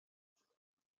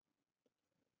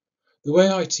The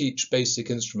way I teach basic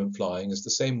instrument flying is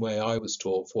the same way I was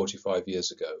taught 45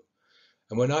 years ago,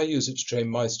 and when I use it to train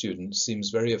my students, seems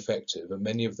very effective, and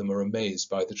many of them are amazed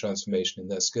by the transformation in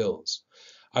their skills.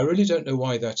 I really don't know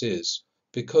why that is,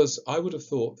 because I would have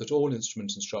thought that all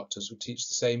instrument instructors would teach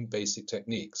the same basic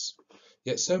techniques.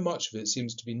 Yet so much of it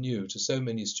seems to be new to so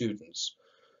many students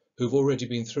who've already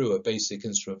been through a basic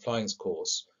instrument flying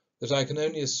course that I can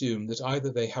only assume that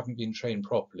either they haven't been trained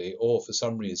properly or for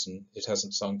some reason it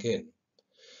hasn't sunk in.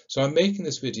 So I'm making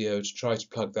this video to try to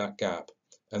plug that gap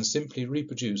and simply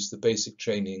reproduce the basic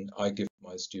training I give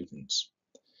my students.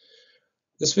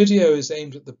 This video is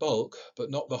aimed at the bulk,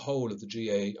 but not the whole of the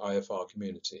GA IFR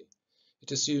community.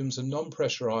 It assumes a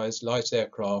non-pressurized light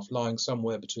aircraft flying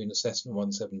somewhere between a Cessna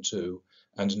 172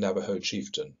 and a Navajo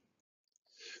Chieftain.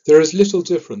 There is little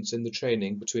difference in the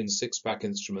training between six-pack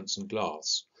instruments and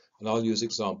glass, and I'll use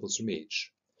examples from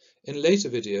each. In later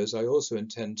videos, I also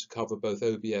intend to cover both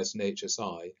OBS and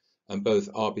HSI, and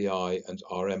both RBI and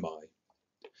RMI.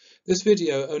 This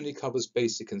video only covers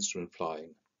basic instrument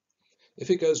flying. If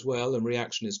it goes well and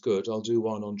reaction is good, I'll do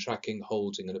one on tracking,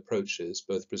 holding and approaches,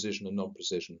 both precision and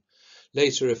non-precision.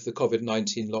 Later, if the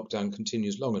COVID-19 lockdown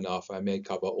continues long enough, I may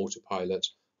cover autopilot,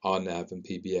 RNAV and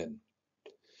PBN.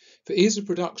 For ease of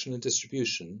production and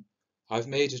distribution, I've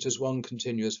made it as one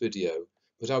continuous video,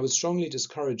 but I would strongly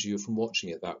discourage you from watching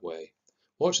it that way.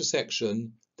 Watch a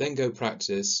section, then go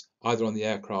practice, either on the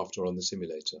aircraft or on the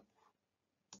simulator.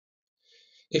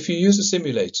 If you use a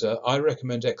simulator, I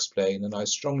recommend X-Plane, and I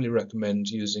strongly recommend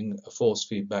using a force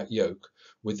feedback yoke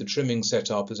with the trimming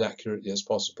set up as accurately as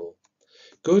possible.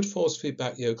 Good force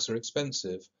feedback yokes are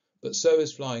expensive, but so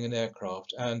is flying an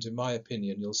aircraft, and in my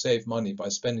opinion, you'll save money by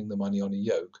spending the money on a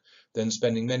yoke than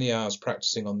spending many hours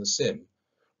practicing on the sim,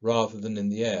 rather than in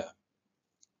the air.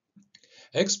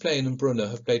 X-Plane and Brunner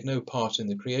have played no part in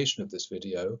the creation of this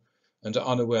video and are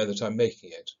unaware that I'm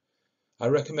making it. I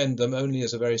recommend them only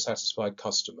as a very satisfied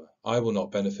customer. I will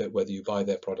not benefit whether you buy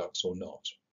their products or not.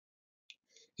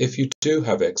 If you do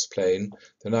have X-Plane,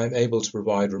 then I'm able to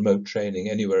provide remote training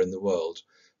anywhere in the world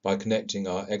by connecting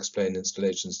our X-Plane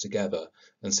installations together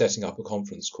and setting up a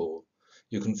conference call.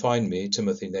 You can find me,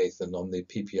 Timothy Nathan, on the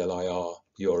PPLIR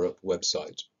Europe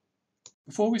website.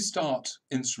 Before we start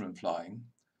instrument flying,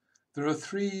 there are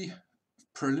three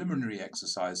preliminary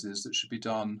exercises that should be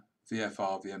done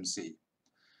VFR VMC.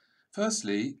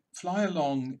 Firstly, fly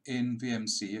along in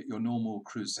VMC at your normal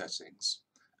cruise settings.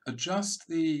 Adjust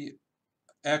the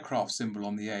aircraft symbol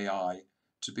on the AI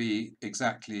to be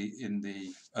exactly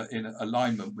in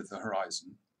alignment with the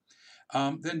horizon.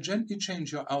 Then gently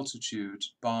change your altitude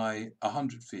by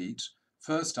 100 feet,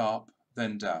 first up,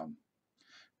 then down.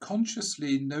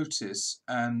 Consciously notice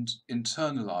and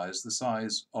internalize the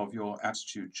size of your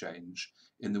attitude change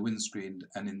in the windscreen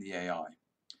and in the AI.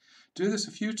 Do this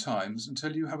a few times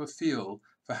until you have a feel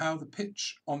for how the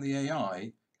pitch on the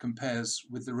AI compares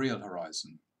with the real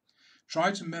horizon.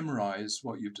 Try to memorize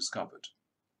what you've discovered.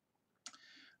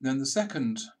 Then the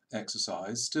second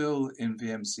exercise, still in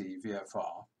VMC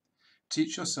VFR,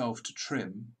 teach yourself to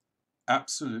trim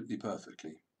absolutely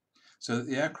perfectly so that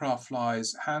the aircraft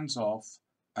flies hands off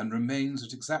and remains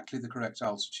at exactly the correct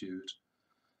altitude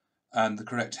and the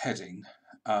correct heading.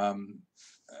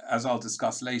 As I'll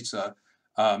discuss later,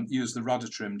 use the rudder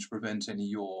trim to prevent any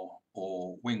yaw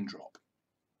or wing drop.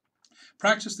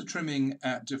 Practice the trimming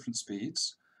at different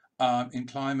speeds, in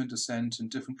climb and descent, in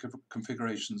different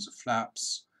configurations of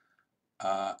flaps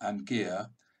and gear,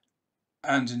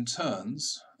 and in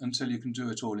turns until you can do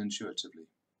it all intuitively.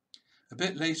 A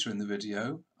bit later in the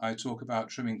video, I talk about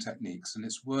trimming techniques, and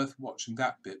it's worth watching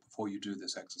that bit before you do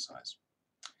this exercise.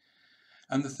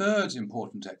 And the third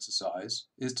important exercise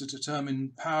is to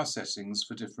determine power settings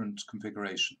for different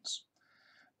configurations.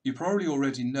 You probably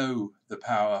already know the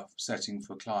power setting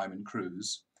for climb and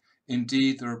cruise.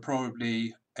 Indeed, there are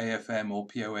probably AFM or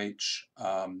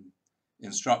POH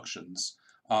instructions.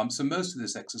 So most of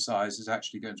this exercise is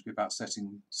actually going to be about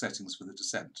settings for the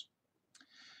descent.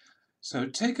 So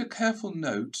take a careful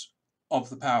note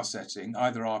of the power setting,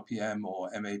 either RPM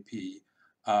or MAP,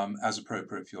 as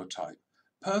appropriate for your type.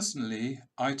 Personally,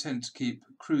 I tend to keep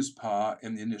cruise power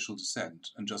in the initial descent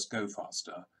and just go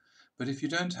faster. But if you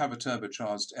don't have a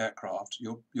turbocharged aircraft,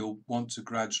 you'll want to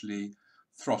gradually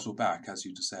throttle back as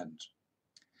you descend.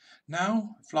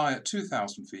 Now fly at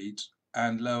 2,000 feet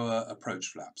and lower approach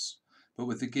flaps, but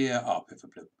with the gear up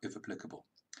if applicable.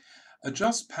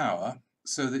 Adjust power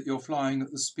so that you're flying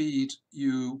at the speed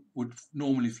you would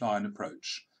normally fly an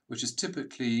approach, which is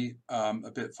typically a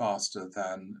bit faster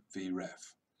than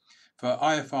VREF. For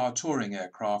IFR touring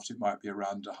aircraft, it might be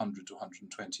around 100 to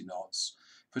 120 knots.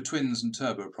 for twins and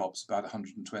turboprops about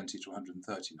 120 to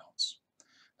 130 knots.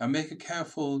 Now make a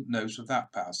careful note of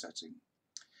that power setting.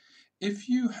 If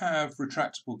you have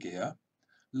retractable gear,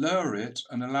 lower it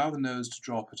and allow the nose to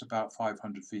drop at about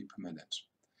 500 feet per minute.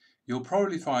 You'll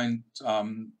probably find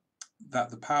that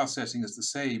the power setting is the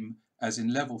same as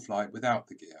in level flight without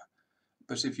the gear,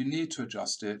 but if you need to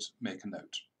adjust it, make a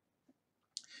note.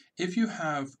 If you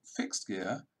have fixed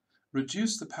gear,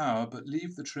 reduce the power but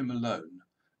leave the trim alone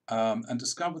and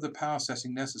discover the power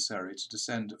setting necessary to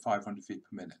descend at 500 feet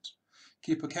per minute.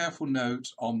 Keep a careful note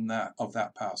of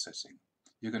that power setting.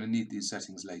 You're going to need these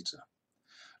settings later.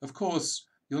 Of course,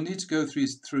 you'll need to go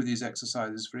through these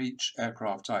exercises for each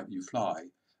aircraft type you fly,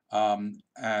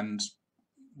 and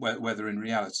whether in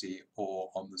reality or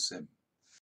on the sim.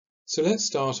 So let's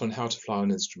start on how to fly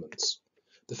on instruments.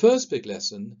 The first big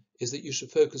lesson is that you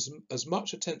should focus as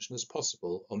much attention as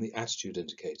possible on the attitude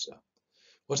indicator.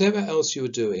 Whatever else you are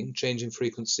doing, changing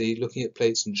frequency, looking at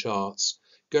plates and charts,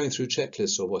 going through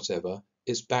checklists or whatever,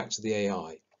 it's back to the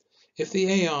AI. If the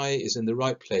AI is in the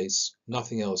right place,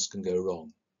 nothing else can go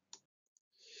wrong.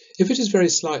 If it is very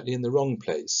slightly in the wrong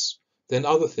place, then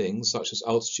other things such as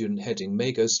altitude and heading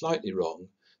may go slightly wrong,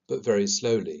 but very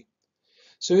slowly.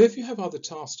 So if you have other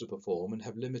tasks to perform and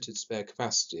have limited spare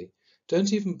capacity,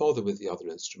 don't even bother with the other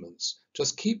instruments.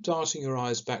 Just keep darting your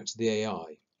eyes back to the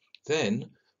AI. Then,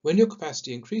 when your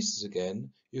capacity increases again,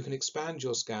 you can expand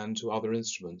your scan to other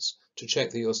instruments to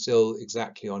check that you're still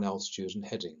exactly on altitude and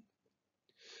heading.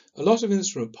 A lot of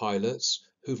instrument pilots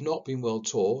who've not been well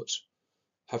taught,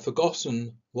 have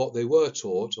forgotten what they were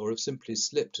taught, or have simply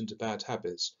slipped into bad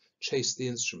habits, chase the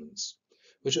instruments,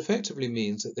 which effectively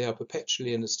means that they are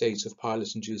perpetually in a state of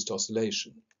pilot-induced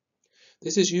oscillation.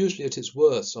 This is usually at its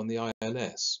worst on the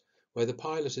ILS, where the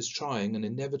pilot is trying and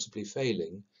inevitably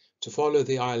failing to follow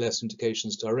the ILS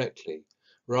indications directly,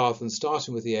 rather than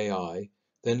starting with the AI,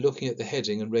 then looking at the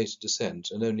heading and rate of descent,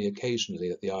 and only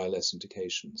occasionally at the ILS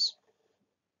indications.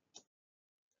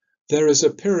 There is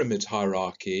a pyramid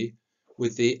hierarchy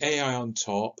with the AI on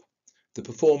top, the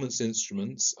performance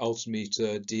instruments,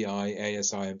 altimeter, DI,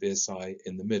 ASI and VSI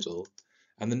in the middle,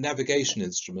 and the navigation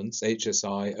instruments,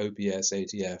 HSI, OBS,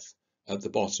 ADF, at the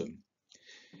bottom.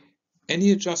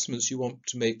 Any adjustments you want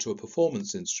to make to a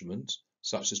performance instrument,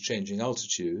 such as changing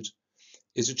altitude,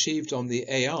 is achieved on the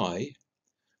AI,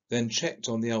 then checked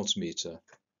on the altimeter.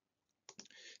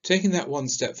 Taking that one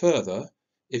step further,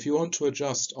 if you want to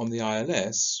adjust on the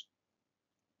ILS,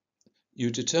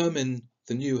 you determine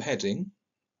the new heading,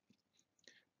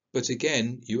 but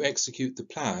again you execute the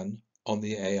plan on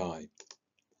the AI.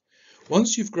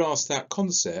 Once you've grasped that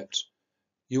concept,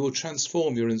 you will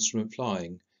transform your instrument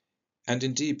flying and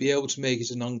indeed be able to make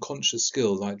it an unconscious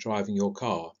skill like driving your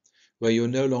car, where you're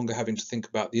no longer having to think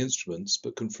about the instruments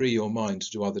but can free your mind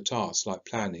to do other tasks like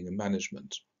planning and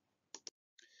management.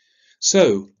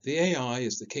 So, the AI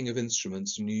is the king of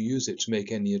instruments and you use it to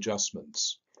make any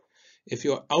adjustments. If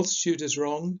your altitude is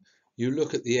wrong, you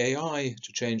look at the AI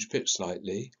to change pitch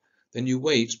slightly, then you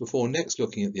wait before next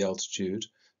looking at the altitude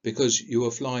because you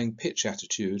are flying pitch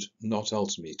attitude, not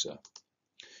altimeter.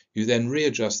 You then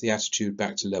readjust the attitude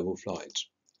back to level flight.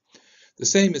 The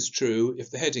same is true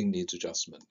if the heading needs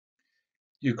adjustment.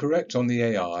 You correct on the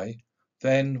AI,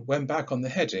 then when back on the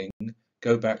heading,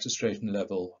 go back to straight and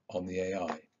level on the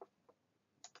AI.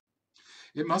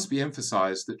 It must be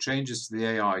emphasized that changes to the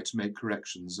AI to make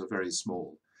corrections are very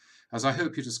small. As I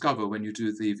hope you discover when you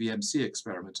do the VMC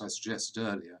experiment I suggested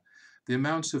earlier, the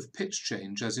amount of pitch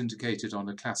change as indicated on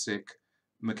a classic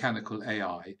mechanical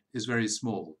AI is very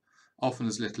small, often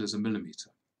as little as a millimeter.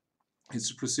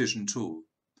 It's a precision tool.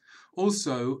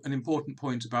 Also, an important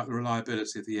point about the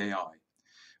reliability of the AI.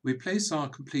 We place our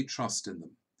complete trust in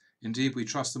them. Indeed, we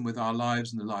trust them with our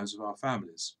lives and the lives of our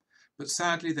families. But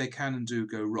sadly, they can and do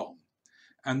go wrong.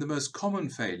 And the most common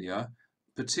failure,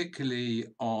 particularly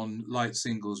on light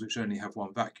singles which only have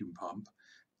one vacuum pump,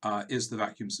 is the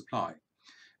vacuum supply.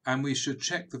 And we should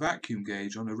check the vacuum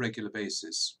gauge on a regular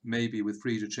basis, maybe with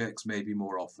Frida checks, maybe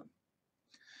more often.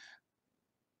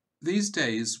 These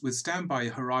days, with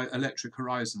standby electric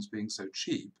horizons being so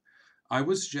cheap, I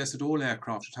would suggest that all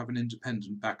aircraft should have an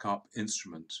independent backup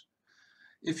instrument.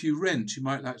 If you rent, you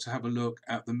might like to have a look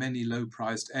at the many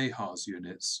low-priced AHRS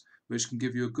units, which can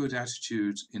give you a good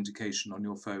attitude indication on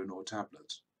your phone or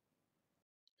tablet.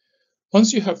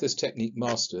 Once you have this technique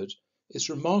mastered, it's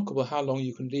remarkable how long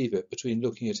you can leave it between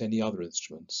looking at any other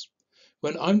instruments.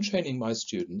 When I'm training my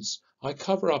students, I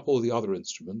cover up all the other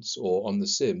instruments, or on the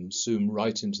sim, zoom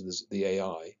right into the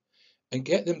AI, and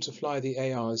get them to fly the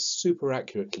AI super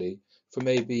accurately for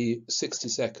maybe 60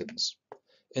 seconds.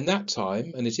 In that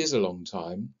time, and it is a long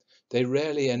time, they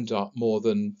rarely end up more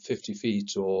than 50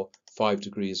 feet or 5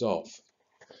 degrees off.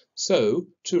 So,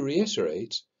 to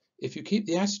reiterate, if you keep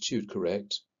the attitude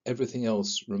correct, everything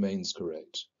else remains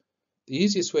correct. The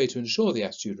easiest way to ensure the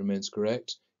attitude remains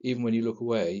correct, even when you look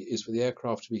away, is for the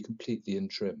aircraft to be completely in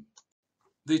trim.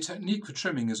 The technique for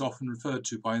trimming is often referred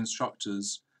to by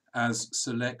instructors as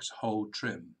select, hold,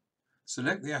 trim.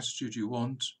 Select the attitude you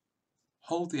want,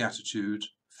 hold the attitude,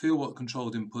 feel what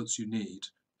controlled inputs you need,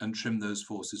 and trim those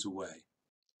forces away.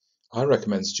 I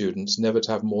recommend students never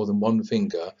to have more than one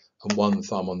finger and one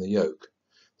thumb on the yoke.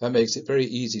 That makes it very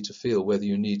easy to feel whether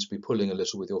you need to be pulling a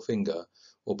little with your finger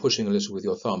or pushing a little with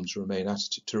your thumb to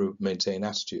maintain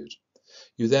attitude.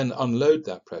 You then unload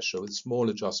that pressure with small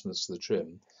adjustments to the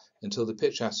trim until the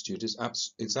pitch attitude is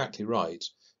exactly right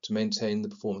to maintain the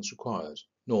performance required,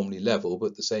 normally level,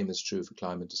 but the same is true for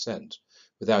climb and descent,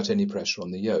 without any pressure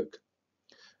on the yoke.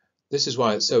 This is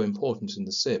why it's so important in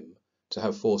the sim to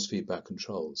have force feedback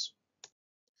controls.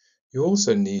 You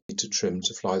also need to trim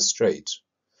to fly straight.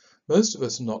 Most of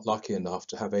us are not lucky enough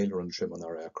to have aileron trim on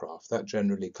our aircraft. That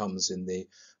generally comes in the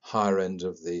higher end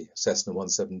of the Cessna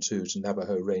 172 to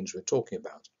Navajo range we're talking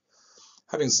about.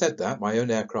 Having said that, my own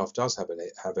aircraft does have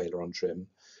aileron trim,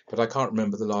 but I can't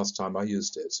remember the last time I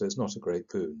used it, so it's not a great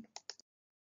boon.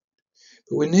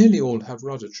 But we nearly all have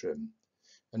rudder trim,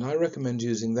 and I recommend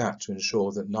using that to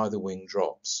ensure that neither wing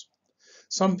drops.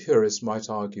 Some purists might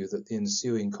argue that the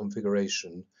ensuing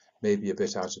configuration may be a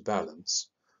bit out of balance,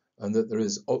 and that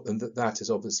that is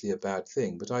obviously a bad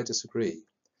thing, but I disagree.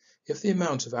 If the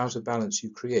amount of out of balance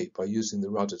you create by using the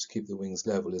rudder to keep the wings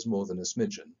level is more than a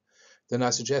smidgen, then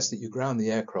I suggest that you ground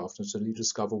the aircraft until you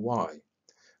discover why.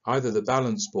 Either the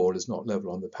balance ball is not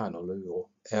level on the panel or your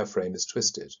airframe is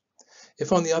twisted.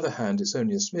 If, on the other hand, it's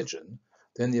only a smidgen,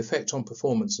 then the effect on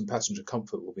performance and passenger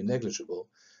comfort will be negligible,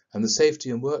 and the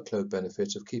safety and workload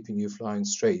benefit of keeping you flying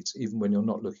straight even when you're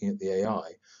not looking at the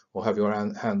AI or have your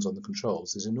hands on the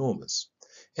controls is enormous.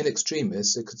 In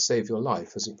extremis, it could save your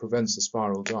life as it prevents a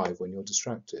spiral dive when you're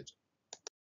distracted.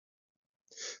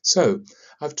 So,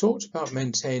 I've talked about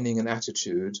maintaining an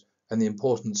attitude and the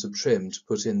importance of trim to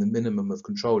put in the minimum of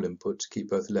control input to keep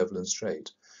both level and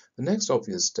straight. The next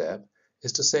obvious step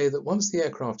is to say that once the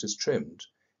aircraft is trimmed,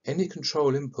 any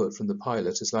control input from the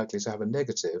pilot is likely to have a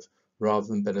negative rather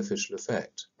than beneficial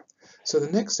effect. So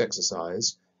the next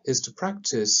exercise is to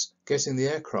practice getting the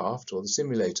aircraft or the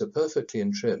simulator perfectly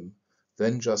in trim,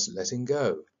 then just letting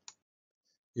go.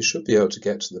 You should be able to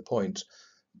get to the point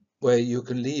where you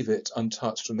can leave it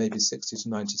untouched for maybe 60 to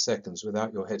 90 seconds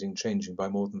without your heading changing by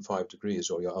more than 5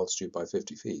 degrees or your altitude by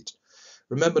 50 feet.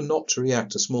 Remember not to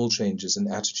react to small changes in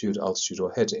attitude, altitude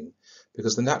or heading,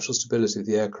 because the natural stability of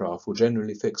the aircraft will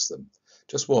generally fix them.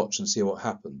 Just watch and see what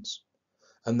happens.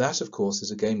 And that, of course,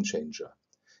 is a game changer.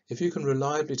 If you can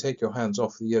reliably take your hands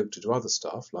off the yoke to do other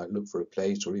stuff, like look for a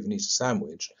plate or even eat a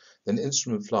sandwich, then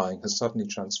instrument flying has suddenly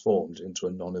transformed into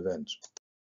a non-event.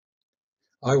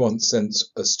 I once sent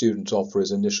a student off for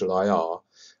his initial IR,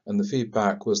 and the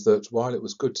feedback was that while it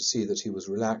was good to see that he was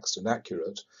relaxed and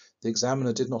accurate, the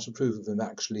examiner did not approve of him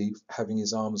actually having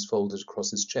his arms folded across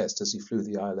his chest as he flew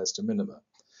the ILS de minima.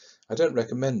 I don't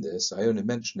recommend this, I only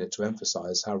mention it to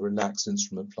emphasize how relaxed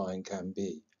instrument flying can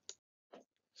be.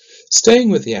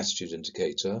 Staying with the attitude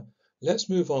indicator, let's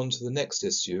move on to the next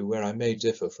issue where I may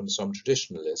differ from some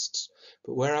traditionalists,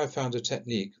 but where I've found a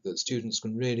technique that students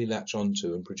can really latch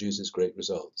onto and produces great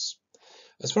results.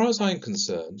 As far as I'm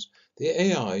concerned, the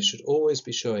AI should always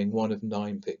be showing one of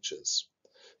 9 pictures.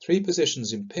 3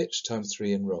 positions in pitch times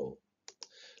 3 in roll.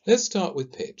 Let's start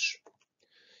with pitch.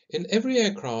 In every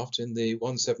aircraft in the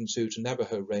 172 to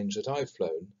Navajo range that I've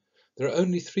flown, there are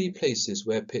only 3 places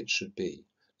where pitch should be: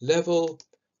 level,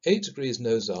 8 degrees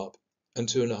nose up, and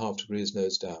 2.5 degrees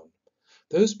nose down.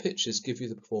 Those pitches give you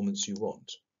the performance you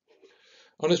want.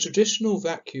 On a traditional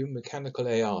vacuum mechanical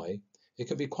AI, it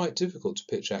can be quite difficult to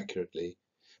pitch accurately,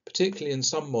 particularly in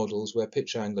some models where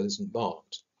pitch angle isn't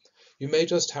marked. You may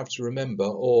just have to remember,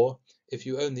 or, if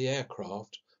you own the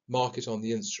aircraft, mark it on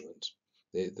the instrument,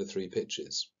 the 3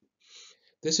 pitches.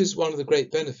 This is one of the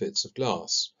great benefits of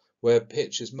glass, where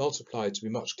pitch is multiplied to be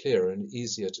much clearer and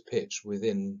easier to pitch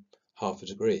within half a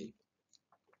degree.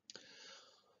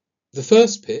 The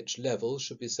first pitch, level,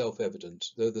 should be self-evident,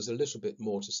 though there's a little bit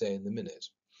more to say in the minute.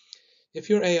 If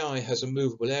your AI has a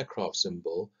movable aircraft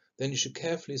symbol, then you should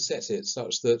carefully set it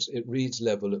such that it reads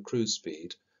level at cruise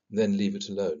speed, and then leave it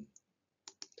alone.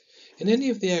 In any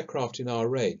of the aircraft in our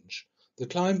range, the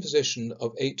climb position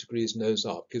of 8 degrees nose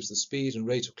up gives the speed and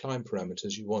rate of climb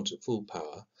parameters you want at full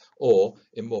power, or,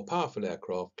 in more powerful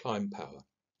aircraft, climb power.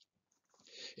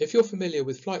 If you're familiar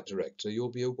with Flight Director, you'll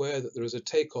be aware that there is a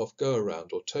takeoff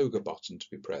go-around or toga button to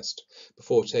be pressed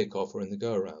before takeoff or in the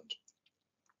go-around.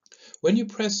 When you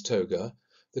press toga,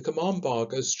 the command bar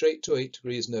goes straight to 8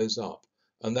 degrees nose up,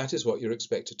 and that is what you're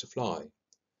expected to fly.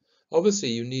 Obviously,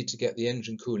 you need to get the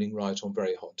engine cooling right on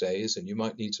very hot days, and you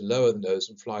might need to lower the nose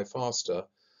and fly faster.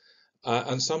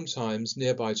 And sometimes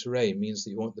nearby terrain means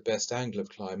that you want the best angle of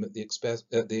climb at the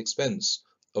expense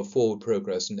of forward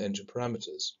progress and engine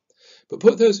parameters. But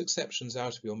put those exceptions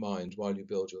out of your mind while you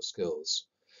build your skills.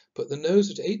 Put the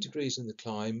nose at 8 degrees in the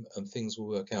climb and things will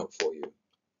work out for you.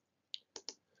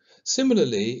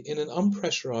 Similarly, in an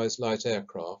unpressurized light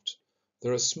aircraft,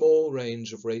 there are a small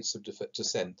range of rates of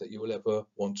descent that you will ever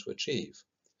want to achieve.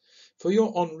 For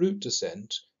your en route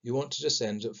descent, you want to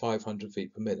descend at 500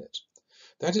 feet per minute.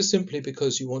 That is simply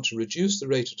because you want to reduce the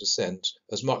rate of descent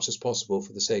as much as possible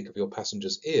for the sake of your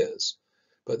passengers' ears,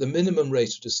 but the minimum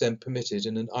rate of descent permitted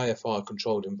in an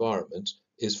IFR-controlled environment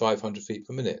is 500 feet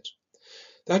per minute.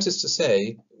 That is to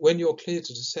say, when you're clear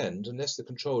to descend, unless the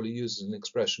controller uses an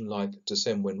expression like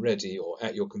descend when ready or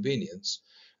at your convenience,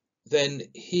 then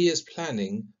he is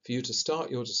planning for you to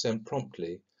start your descent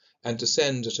promptly and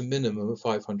descend at a minimum of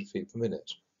 500 feet per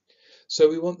minute. So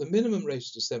we want the minimum rate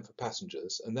of descent for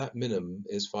passengers, and that minimum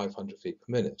is 500 feet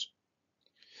per minute.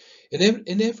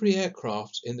 In every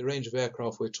aircraft, in the range of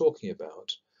aircraft we're talking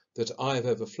about, that I've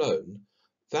ever flown,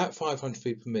 that 500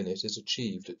 feet per minute is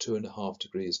achieved at 2.5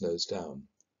 degrees nose down.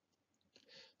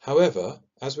 However,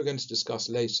 as we're going to discuss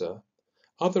later,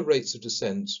 other rates of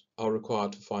descent are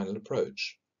required for final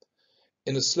approach.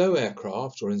 In a slow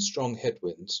aircraft or in strong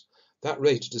headwinds, that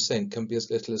rate of descent can be as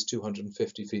little as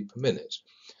 250 feet per minute,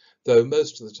 though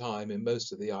most of the time in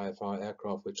most of the IFR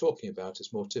aircraft we're talking about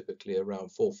is more typically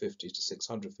around 450 to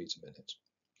 600 feet a minute.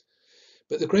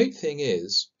 But the great thing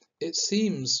is, it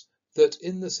seems that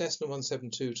in the Cessna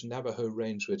 172 to Navajo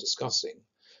range we're discussing,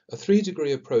 a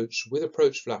 3-degree approach with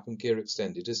approach flap and gear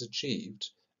extended is achieved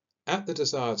at the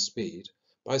desired speed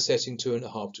by setting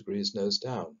 2.5 degrees nose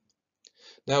down.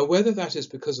 Now, whether that is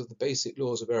because of the basic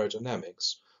laws of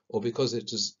aerodynamics or because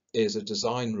it is a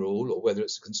design rule or whether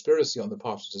it's a conspiracy on the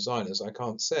part of designers, I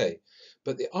can't say.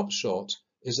 But the upshot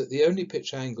is that the only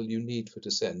pitch angle you need for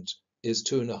descent is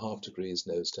 2.5 degrees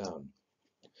nose down.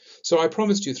 So I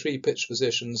promised you 3 pitch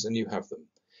positions and you have them.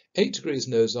 8 degrees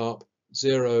nose up,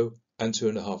 0 and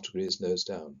 2.5 degrees nose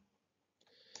down.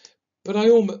 But I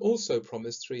also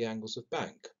promised 3 angles of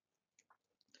bank.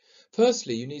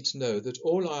 Firstly, you need to know that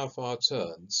all IFR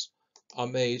turns are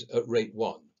made at rate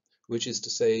 1, which is to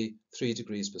say 3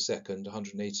 degrees per second,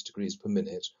 180 degrees per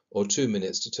minute, or 2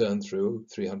 minutes to turn through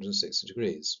 360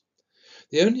 degrees.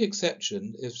 The only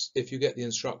exception is if you get the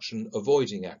instruction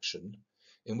avoiding action,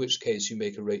 in which case you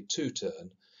make a rate 2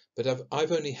 turn, but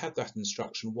I've only had that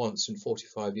instruction once in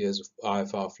 45 years of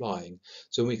IFR flying,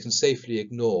 so we can safely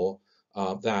ignore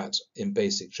that in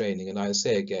basic training, and I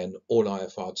say again, all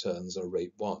IFR turns are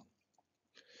rate 1.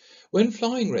 When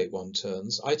flying rate 1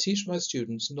 turns, I teach my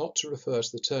students not to refer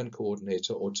to the turn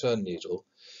coordinator or turn needle,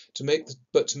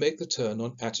 but to make the turn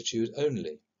on attitude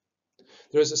only.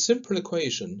 There is a simple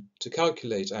equation to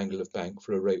calculate angle of bank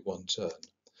for a rate 1 turn.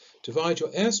 Divide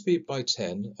your airspeed by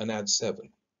 10 and add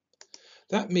 7.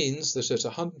 That means that at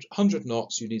 100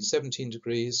 knots you need 17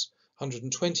 degrees,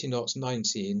 120 knots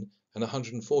 19, and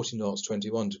 140 knots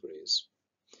 21 degrees.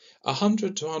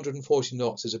 100 to 140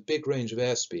 knots is a big range of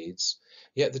airspeeds,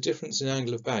 yet the difference in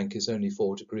angle of bank is only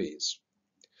 4 degrees.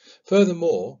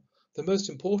 Furthermore, the most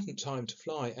important time to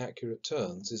fly accurate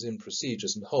turns is in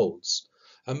procedures and holds,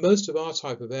 and most of our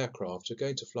type of aircraft are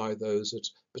going to fly those at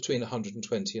between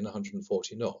 120 and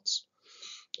 140 knots.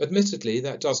 Admittedly,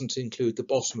 that doesn't include the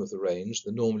bottom of the range,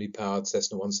 the normally powered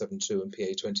Cessna 172 and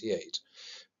PA-28,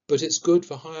 but it's good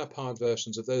for higher powered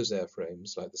versions of those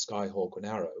airframes, like the Skyhawk and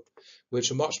Arrow, which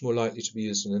are much more likely to be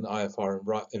used in an IFR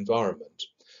environment,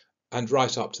 and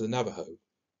right up to the Navajo.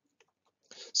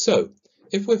 So,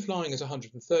 if we're flying at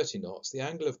 130 knots, the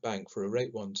angle of bank for a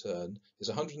rate 1 turn is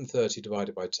 130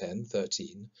 divided by 10,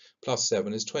 13, plus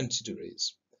 7 is 20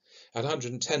 degrees. At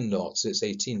 110 knots, it's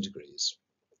 18 degrees.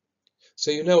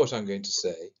 So you know what I'm going to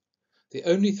say. The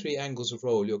only 3 angles of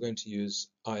roll you're going to use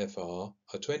IFR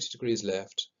are 20 degrees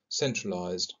left,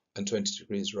 centralized, and 20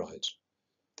 degrees right.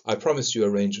 I promised you a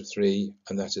range of 3,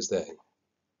 and that is they.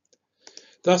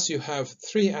 Thus you have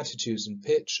 3 attitudes in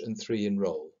pitch and 3 in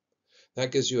roll.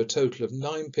 That gives you a total of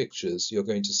 9 pictures you're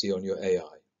going to see on your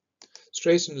AI.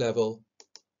 Straight and level,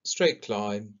 straight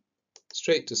climb,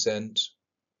 straight descent,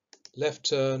 left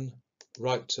turn,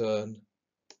 right turn,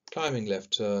 climbing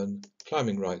left turn,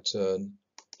 climbing right turn,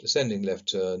 descending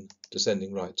left turn,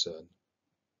 descending right turn.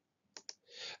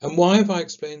 And why have I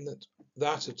explained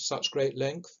that at such great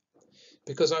length?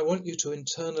 Because I want you to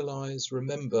internalize,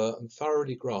 remember, and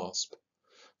thoroughly grasp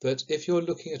that if you're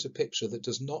looking at a picture that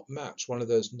does not match one of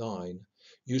those 9,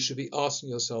 you should be asking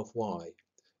yourself why.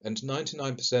 And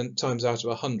 99% times out of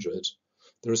 100,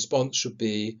 the response should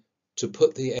be to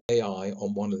put the AI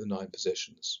on one of the 9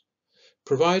 positions.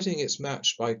 Providing it's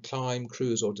matched by climb,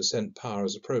 cruise, or descent power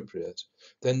as appropriate,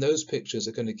 then those pictures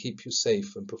are going to keep you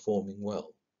safe and performing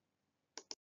well.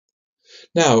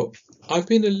 Now, I've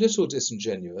been a little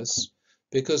disingenuous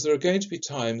because there are going to be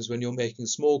times when you're making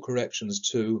small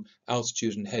corrections to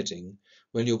altitude and heading,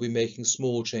 when you'll be making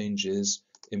small changes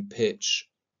in pitch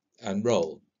and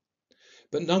roll.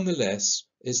 But nonetheless,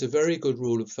 it's a very good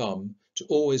rule of thumb to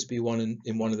always be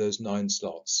in one of those 9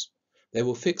 slots. They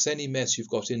will fix any mess you've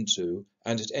got into,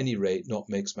 and at any rate not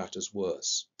make matters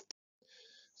worse.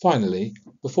 Finally,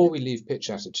 before we leave pitch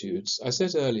attitudes, I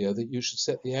said earlier that you should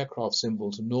set the aircraft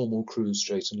symbol to normal, cruise,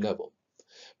 straight and level.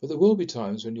 But there will be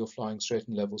times when you're flying straight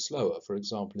and level slower, for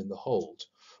example in the hold,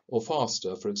 or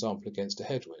faster, for example against a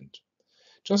headwind.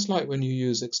 Just like when you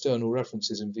use external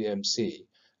references in VMC,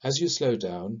 as you slow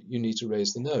down, you need to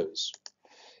raise the nose.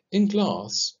 In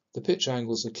glass, the pitch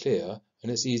angles are clear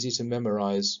and it's easy to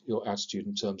memorize your attitude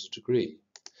in terms of degree.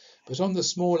 But on the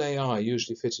small AI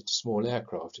usually fitted to small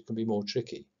aircraft, it can be more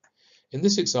tricky. In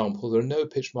this example, there are no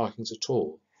pitch markings at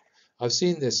all. I've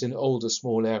seen this in older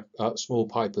small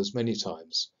Pipers many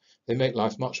times. They make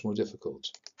life much more difficult.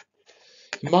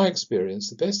 In my experience,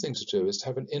 the best thing to do is to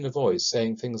have an inner voice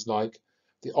saying things like,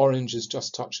 the orange is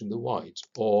just touching the white,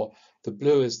 or the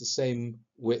blue is the same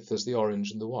width as the orange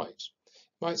and the white.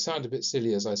 It might sound a bit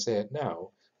silly as I say it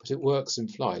now, but it works in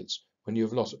flight when you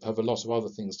have a lot of other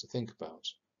things to think about.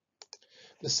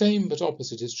 The same but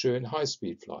opposite is true in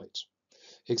high-speed flight,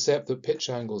 except that pitch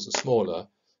angles are smaller,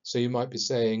 so you might be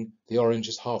saying the orange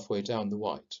is halfway down the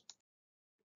white.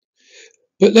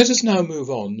 But let us now move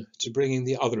on to bringing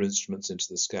the other instruments into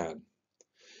the scan.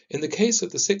 In the case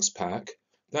of the 6-pack,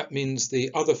 that means the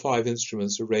other 5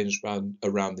 instruments are arranged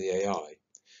around the AI.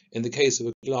 In the case of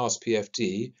a glass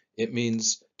PFD, it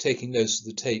means taking notes of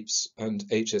the tapes and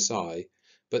HSI,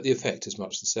 but the effect is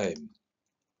much the same.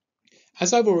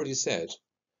 As I've already said,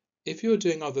 if you are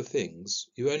doing other things,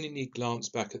 you only need glance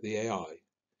back at the AI.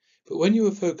 But when you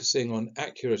are focusing on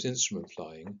accurate instrument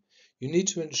flying, you need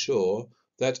to ensure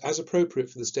that, as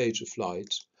appropriate for the stage of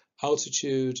flight,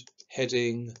 altitude,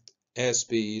 heading,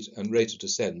 airspeed and rate of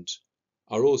descent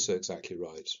are also exactly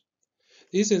right.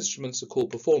 These instruments are called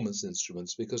performance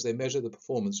instruments because they measure the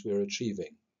performance we are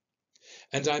achieving.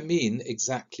 And I mean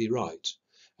exactly right.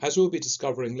 As we'll be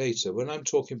discovering later, when I'm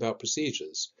talking about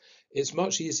procedures, it's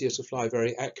much easier to fly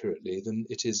very accurately than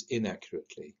it is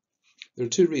inaccurately. There are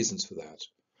 2 reasons for that.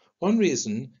 One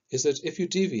reason is that if you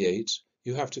deviate,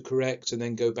 you have to correct and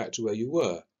then go back to where you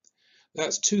were.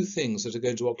 That's 2 things that are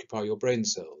going to occupy your brain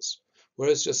cells,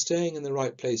 whereas just staying in the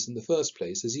right place in the first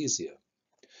place is easier.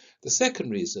 The second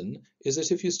reason is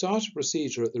that if you start a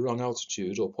procedure at the wrong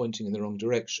altitude or pointing in the wrong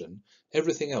direction,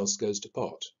 everything else goes to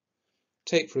pot.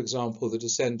 Take, for example, the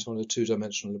descent on a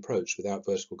 2-dimensional approach without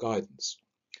vertical guidance.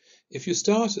 If you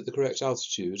start at the correct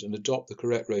altitude and adopt the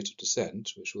correct rate of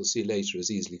descent, which we'll see later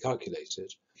is easily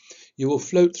calculated, you will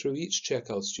float through each check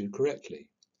altitude correctly.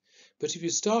 But if you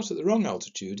start at the wrong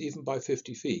altitude, even by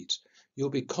 50 feet, you'll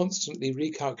be constantly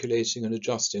recalculating and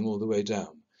adjusting all the way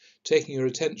down, taking your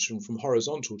attention from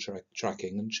horizontal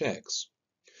tracking and checks.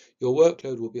 Your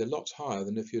workload will be a lot higher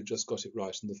than if you had just got it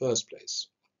right in the first place.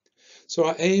 So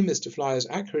our aim is to fly as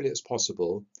accurately as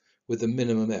possible with the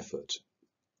minimum effort.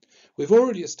 We've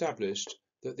already established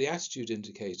that the attitude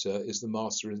indicator is the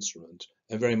master instrument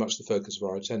and very much the focus of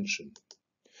our attention.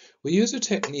 We use a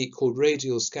technique called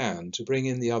radial scan to bring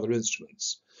in the other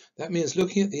instruments. That means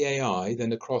looking at the AI,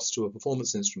 then across to a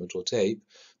performance instrument or tape,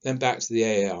 then back to the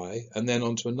AI, and then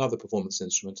onto another performance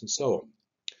instrument, and so on.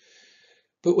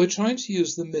 But we're trying to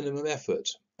use the minimum effort,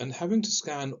 and having to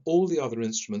scan all the other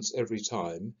instruments every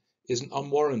time is an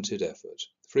unwarranted effort.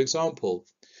 For example,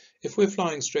 if we're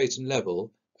flying straight and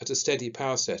level at a steady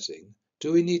power setting,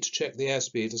 do we need to check the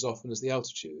airspeed as often as the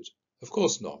altitude? Of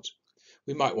course not.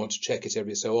 We might want to check it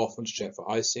every so often to check for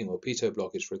icing or pitot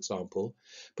blockage, for example,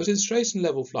 but in straight and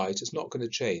level flight it's not going to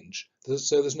change,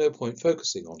 so there's no point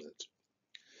focusing on it.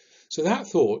 So that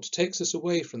thought takes us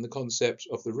away from the concept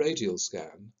of the radial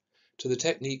scan to the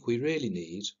technique we really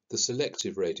need, the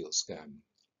selective radial scan.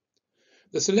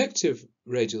 The selective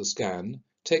radial scan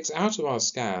takes out of our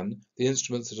scan the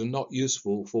instruments that are not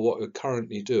useful for what we're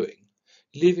currently doing,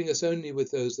 leaving us only with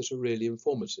those that are really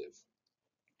informative.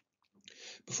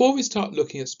 Before we start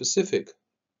looking at specific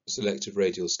selective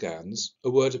radial scans, a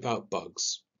word about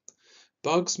bugs.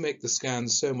 Bugs make the scan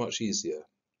so much easier,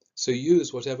 so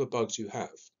use whatever bugs you have.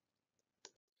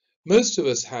 Most of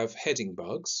us have heading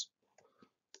bugs,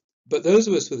 but those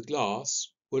of us with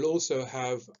glass will also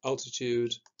have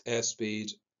altitude,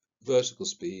 airspeed, vertical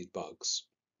speed bugs.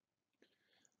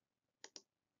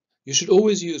 You should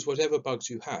always use whatever bugs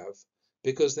you have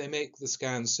because they make the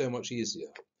scan so much easier.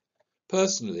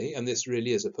 Personally, and this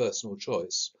really is a personal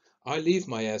choice, I leave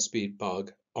my airspeed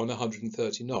bug on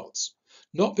 130 knots,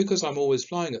 not because I'm always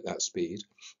flying at that speed,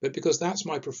 but because that's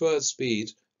my preferred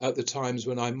speed at the times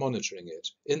when I'm monitoring it,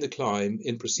 in the climb,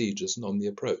 in procedures and on the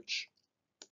approach.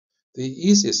 The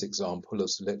easiest example of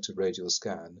selective radial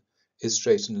scan is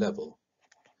straight and level.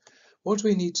 What do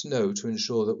we need to know to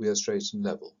ensure that we are straight and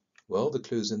level? Well, the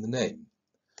clue's in the name.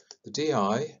 The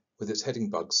DI, with its heading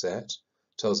bug set,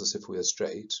 tells us if we are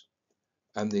straight,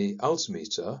 and the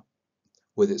altimeter,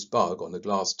 with its bug on a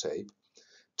glass tape,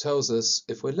 tells us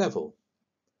if we're level.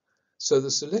 So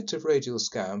the selective radial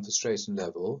scan for straight and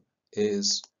level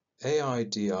is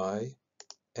AI-DI,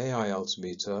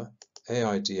 AI-altimeter,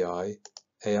 AI-DI,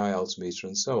 AI-altimeter,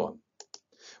 and so on.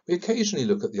 We occasionally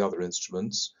look at the other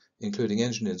instruments, including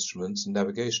engine instruments and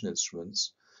navigation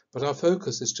instruments, but our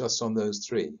focus is just on those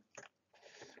three.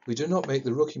 We do not make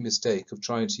the rookie mistake of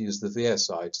trying to use the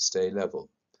VSI to stay level.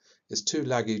 It's too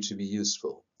laggy to be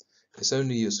useful. It's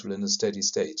only useful in a steady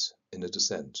state, in a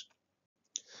descent.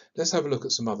 Let's have a look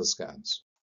at some other scans.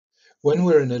 When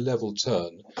we're in a level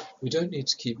turn, we don't need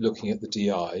to keep looking at the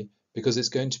DI because it's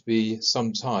going to be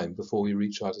some time before we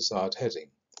reach our desired heading.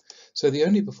 So the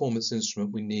only performance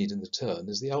instrument we need in the turn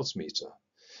is the altimeter.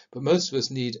 But most of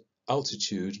us need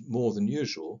altitude more than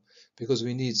usual because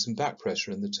we need some back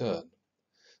pressure in the turn.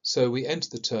 So we enter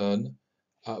the turn,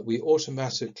 we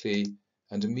automatically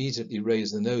and immediately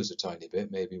raise the nose a tiny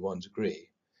bit, maybe 1 degree.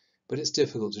 But it's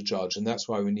difficult to judge, and that's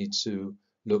why we need to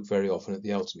look very often at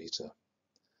the altimeter.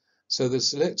 So the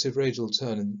selective radial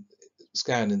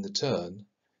scan in the turn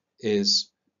is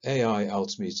AI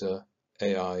altimeter,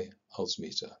 AI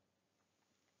altimeter.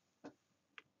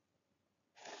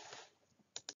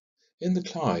 In the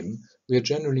climb, we are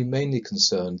generally mainly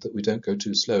concerned that we don't go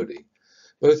too slowly,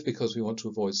 both because we want to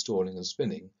avoid stalling and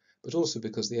spinning, but also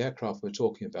because the aircraft we're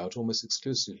talking about almost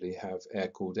exclusively have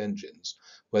air-cooled engines,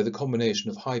 where the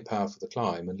combination of high power for the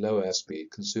climb and low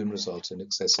airspeed can soon result in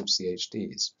excessive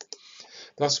CHDs.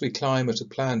 Thus we climb at a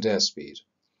planned airspeed.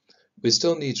 We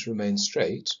still need to remain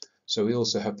straight, so we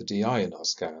also have the DI in our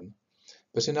scan,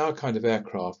 but in our kind of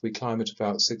aircraft we climb at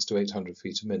about 600 to 800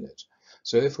 feet a minute.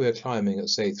 So if we are climbing at,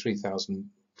 say, 3,000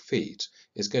 feet,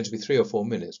 it's going to be 3 or 4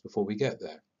 minutes before we get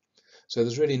there. So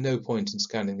there's really no point in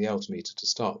scanning the altimeter to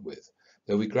start with,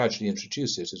 though we gradually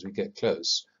introduce it as we get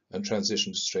close and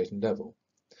transition to straight and level.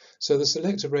 So the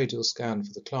selective radial scan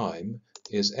for the climb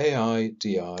is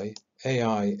AI-DI,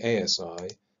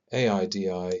 AI-ASI,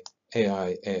 AI-DI,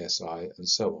 AI-ASI, and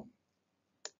so on.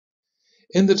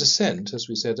 In the descent, as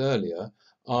we said earlier,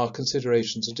 our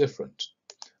considerations are different.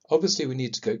 Obviously, we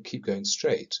need to keep going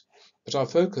straight, but our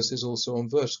focus is also on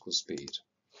vertical speed.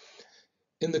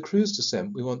 In the cruise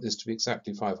descent, we want this to be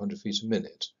exactly 500 feet a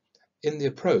minute. In the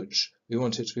approach, we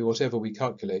want it to be whatever we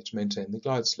calculate to maintain the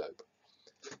glide slope.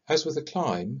 As with the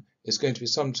climb, it's going to be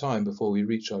some time before we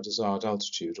reach our desired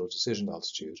altitude or decision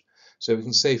altitude, so we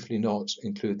can safely not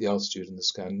include the altitude in the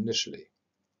scan initially,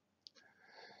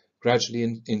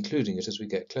 gradually including it as we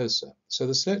get closer. So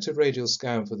the selective radial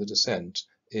scan for the descent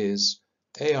is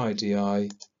AI-DI,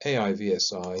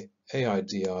 AI-VSI,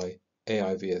 AI-DI,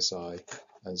 AI-VSI,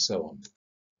 and so on.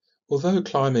 Although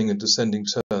climbing and descending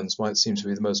turns might seem to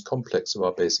be the most complex of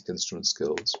our basic instrument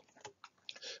skills,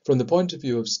 from the point of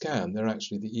view of scan, they're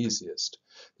actually the easiest.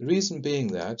 The reason being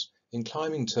that in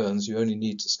climbing turns you only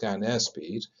need to scan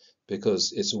airspeed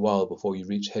because it's a while before you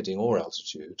reach heading or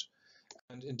altitude,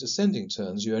 and in descending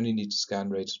turns you only need to scan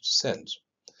rate of descent.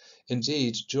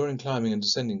 Indeed, during climbing and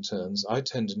descending turns, I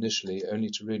tend initially only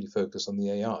to really focus on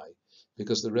the AI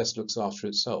because the rest looks after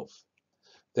itself.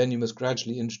 Then you must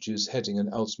gradually introduce heading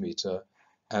and altimeter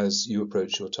as you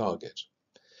approach your target,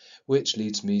 which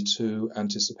leads me to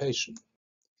anticipation.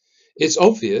 It's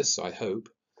obvious, I hope,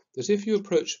 that if you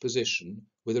approach a position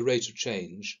with a rate of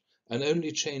change and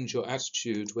only change your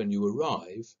attitude when you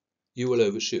arrive, you will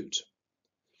overshoot.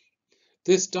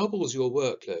 This doubles your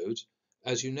workload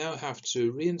as you now have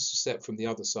to re-intercept from the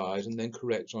other side and then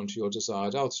correct onto your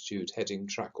desired altitude, heading,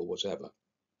 track or whatever.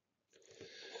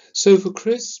 So for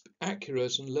crisp,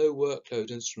 accurate and low workload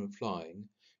instrument flying,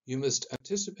 you must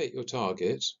anticipate your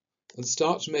target and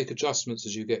start to make adjustments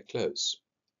as you get close.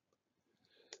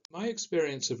 My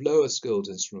experience of lower skilled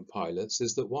instrument pilots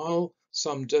is that while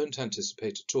some don't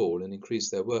anticipate at all and increase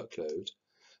their workload,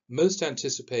 most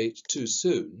anticipate too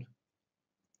soon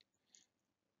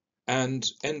and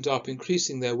end up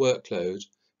increasing their workload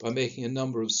by making a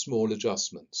number of small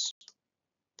adjustments.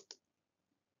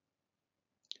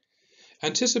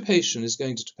 Anticipation is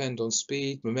going to depend on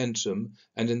speed, momentum,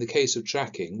 and in the case of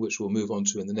tracking, which we'll move on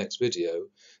to in the next video,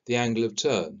 the angle of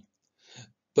turn.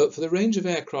 But for the range of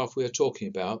aircraft we are talking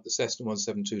about, the Cessna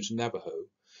 172 to Navajo,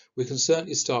 we can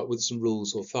certainly start with some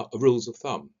rules of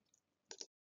thumb.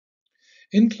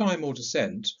 In climb or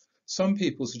descent, some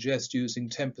people suggest using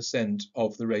 10%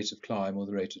 of the rate of climb or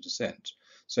the rate of descent.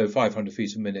 So 500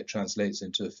 feet a minute translates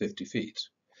into 50 feet.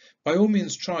 By all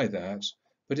means try that,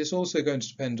 but it's also going to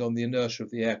depend on the inertia of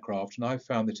the aircraft, and I've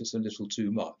found that it's a little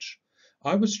too much.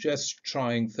 I would suggest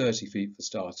trying 30 feet for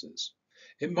starters.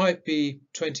 It might be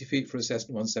 20 feet for a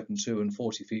Cessna 172 and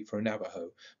 40 feet for a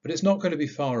Navajo, but it's not going to be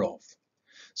far off.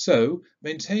 So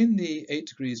maintain the 8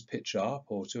 degrees pitch up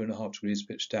or 2.5 degrees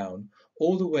pitch down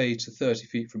all the way to 30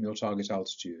 feet from your target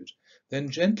altitude. Then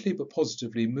gently but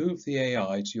positively move the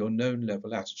AI to your known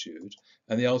level attitude,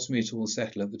 and the altimeter will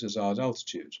settle at the desired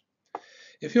altitude.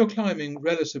 If you're climbing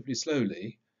relatively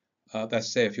slowly, that's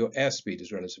to say if your airspeed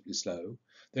is relatively slow,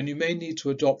 then you may need to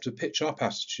adopt a pitch up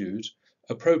attitude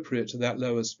appropriate to that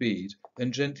lower speed,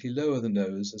 then gently lower the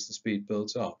nose as the speed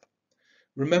builds up.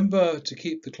 Remember to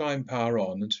keep the climb power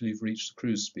on until you've reached the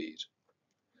cruise speed.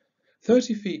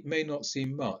 30 feet may not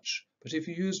seem much, but if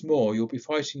you use more, you'll be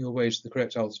fighting your way to the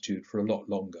correct altitude for a lot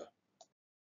longer.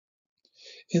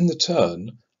 In the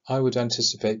turn, I would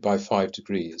anticipate by 5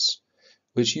 degrees,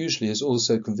 which usually is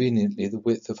also conveniently the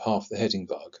width of half the heading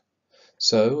bug.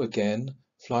 So again,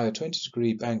 fly a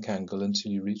 20-degree bank angle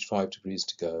until you reach 5 degrees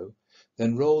to go,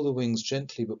 then roll the wings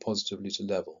gently but positively to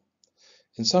level.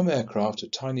 In some aircraft, a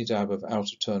tiny dab of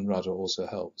out-of-turn rudder also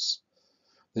helps.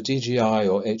 The DJI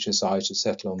or HSI to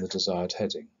settle on the desired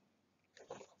heading.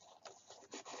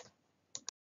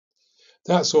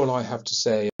 That's all I have to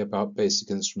say about basic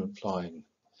instrument flying.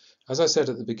 As I said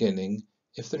at the beginning,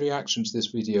 if the reaction to this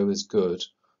video is good,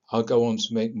 I'll go on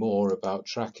to make more about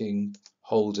tracking,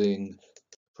 holding,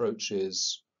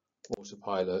 approaches,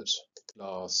 autopilot,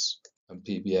 glass, and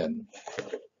PBN.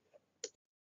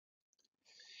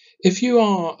 If you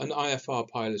are an IFR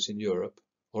pilot in Europe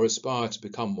or aspire to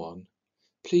become one,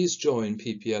 please join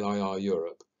PPLIR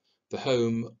Europe, the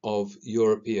home of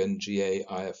European GA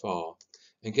IFR,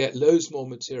 and get loads more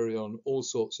material on all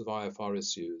sorts of IFR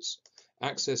issues,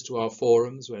 access to our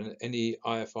forums when any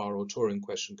IFR or touring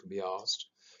question can be asked,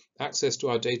 access to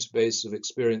our database of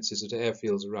experiences at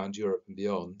airfields around Europe and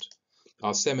beyond,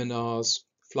 our seminars,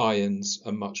 fly-ins,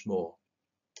 and much more.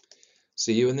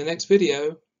 See you in the next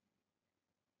video.